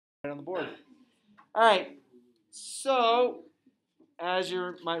on the board. All right. So, as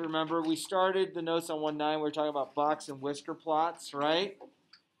you might remember, we started the notes on 1.9. We were talking about box and whisker plots, right?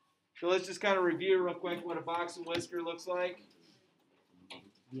 So let's just kind of review real quick what a box and whisker looks like.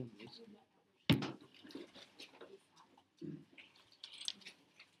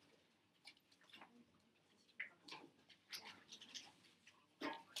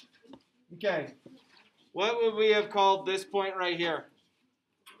 Okay. What would we have called this point right here?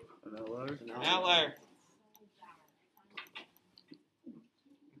 An outlier. An outlier.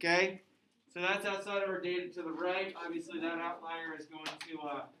 Okay. So that's outside of our data to the right. Obviously, that outlier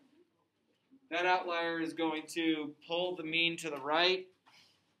is going to pull the mean to the right.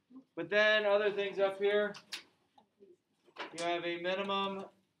 But then other things up here, you have a minimum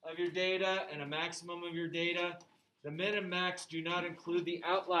of your data and a maximum of your data. The min and max do not include the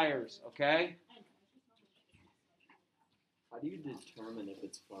outliers, okay? How do you determine if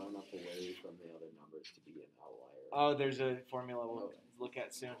it's far enough away from the other numbers to be an outlier? Oh, there's a formula we'll look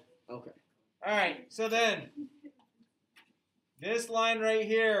at soon. Okay. All right, so then this line right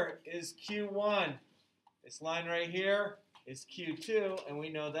here is Q1. This line right here is Q2, and we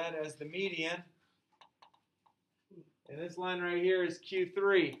know that as the median. And this line right here is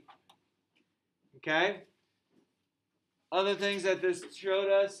Q3. Okay? Other things that this showed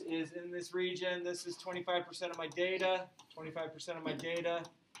us is in this region, this is 25% of my data, 25% of my data,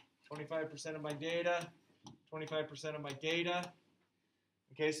 25% of my data, 25% of my data.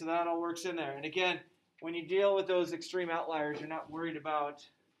 Okay, so that all works in there. And again, when you deal with those extreme outliers, you're not worried about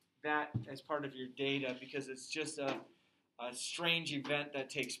that as part of your data because it's just a strange event that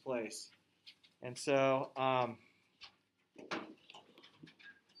takes place. And so,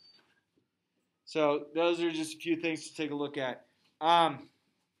 so those are just a few things to take a look at.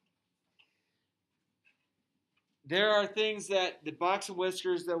 There are things that the box of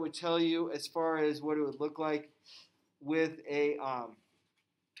whiskers that would tell you as far as what it would look like with a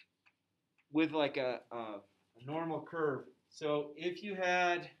normal curve. So if you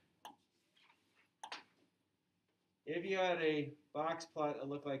had a box plot that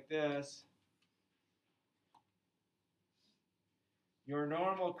looked like this, your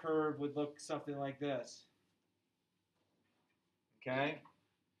normal curve would look something like this. Okay?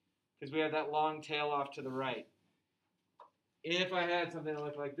 Because we have that long tail off to the right. If I had something that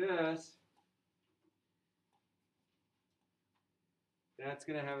looked like this, that's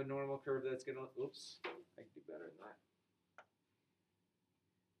going to have a normal curve that's going to, oops, I can do better than that.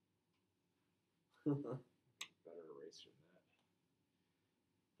 Better eraser than that.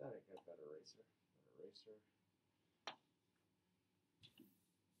 Thought I got better eraser. Better eraser.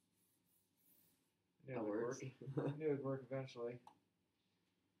 That works. I knew it would work eventually.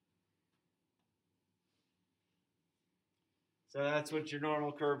 So that's what your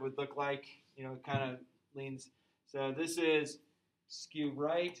normal curve would look like. You know, it kind of leans. So this is skew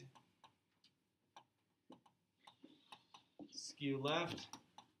right, skew left.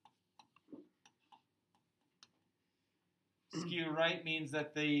 Skew right means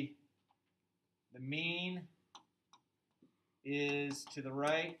that the mean is to the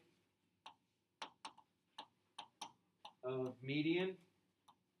right of median.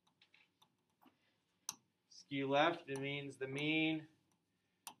 Skew left, it means the mean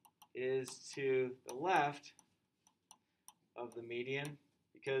is to the left of the median,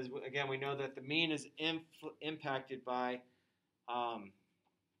 because again we know that the mean is impacted by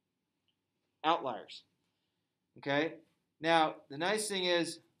outliers. Okay, now the nice thing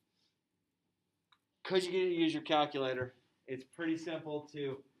is, because you get to use your calculator, it's pretty simple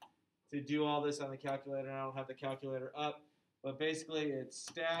to do all this on the calculator. And I don't have the calculator up, but basically it's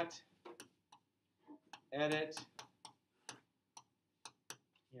stat edit.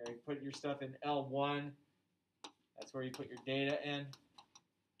 You put your stuff in L1. That's where you put your data in.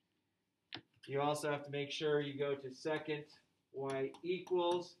 You also have to make sure you go to second y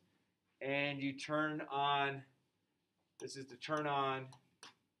equals, and you turn on, this is to turn on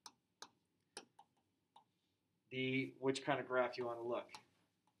which kind of graph you want to look.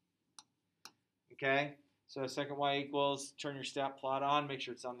 Okay, so second y equals, turn your stat plot on, make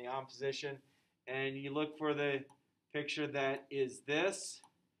sure it's on the on position, and you look for the picture that is this.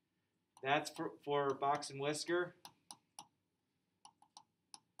 That's for box and whisker.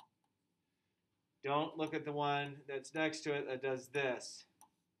 Don't look at the one that's next to it that does this.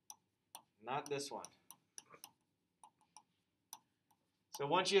 Not this one. So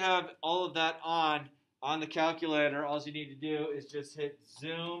once you have all of that on the calculator, all you need to do is just hit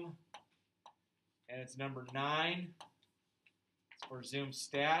zoom, and it's number 9. It's for zoom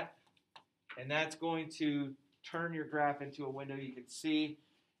stat, and that's going to turn your graph into a window you can see.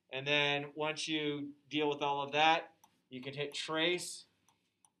 And then once you deal with all of that, you can hit trace.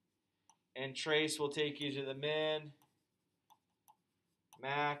 And trace will take you to the min,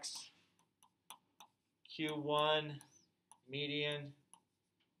 max, Q1, median,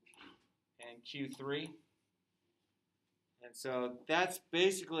 and Q3. And so that's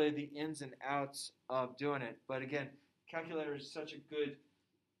basically the ins and outs of doing it. But again, calculator is such a good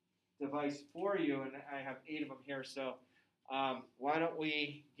device for you, and I have 8 of them here. So why don't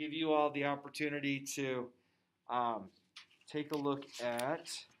we give you all the opportunity to take a look at,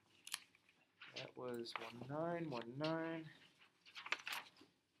 that was 1919.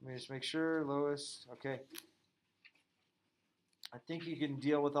 Let me just make sure, Lois, okay. I think you can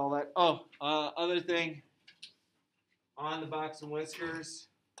deal with all that. Oh, other thing on the box and whiskers.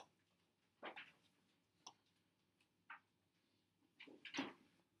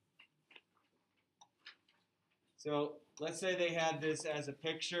 So let's say they had this as a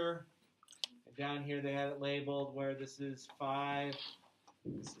picture. And down here they had it labeled where this is 5,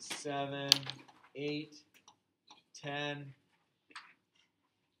 this is 7, 8, 10,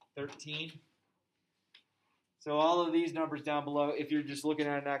 13. So all of these numbers down below, if you're just looking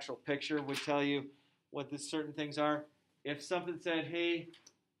at an actual picture, would tell you what the certain things are. If something said, hey,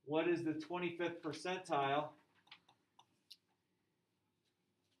 what is the 25th percentile?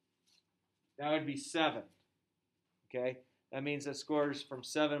 That would be 7. Okay? That means that scores from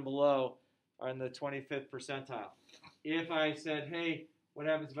 7 below are in the 25th percentile. If I said, hey, what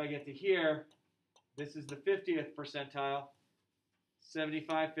happens if I get to here? This is the 50th percentile,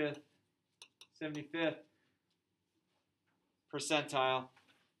 75th percentile.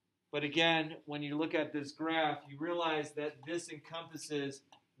 But again, when you look at this graph, you realize that this encompasses,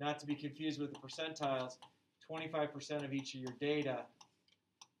 not to be confused with the percentiles, 25% of each of your data.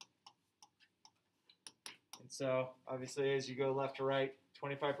 And so, obviously, as you go left to right,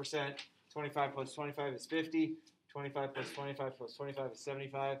 25%, 25 plus 25 is 50, 25 plus 25 plus 25 is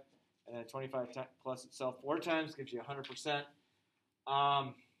 75, and then 25 plus itself 4 times gives you 100%.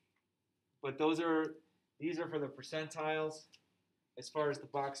 But these are for the percentiles. As far as the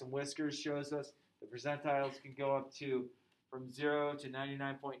box and whiskers shows us, the percentiles can go up to from 0 to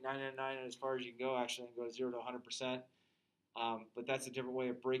 99.999, and as far as you can go, actually, and go 0 to 100%. But that's a different way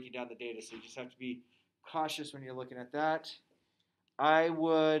of breaking down the data, so you just have to be cautious when you're looking at that. I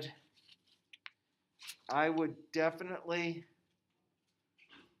would definitely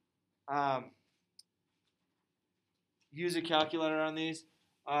use a calculator on these.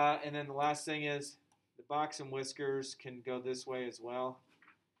 And then the last thing is the box and whiskers can go this way as well.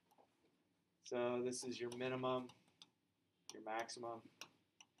 So this is your minimum, your maximum,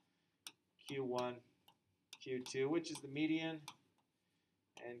 Q1, Q2, which is the median,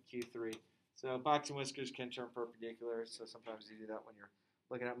 and Q3. So box and whiskers can turn perpendicular, so sometimes you do that when you're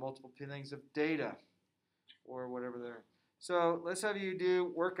looking at multiple things of data or whatever they're. So let's have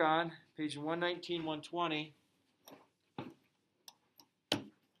you work on page 119, 120.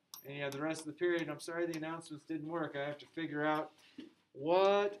 And you have the rest of the period. I'm sorry the announcements didn't work. I have to figure out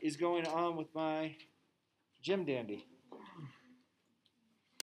what is going on with my Jim Dandy.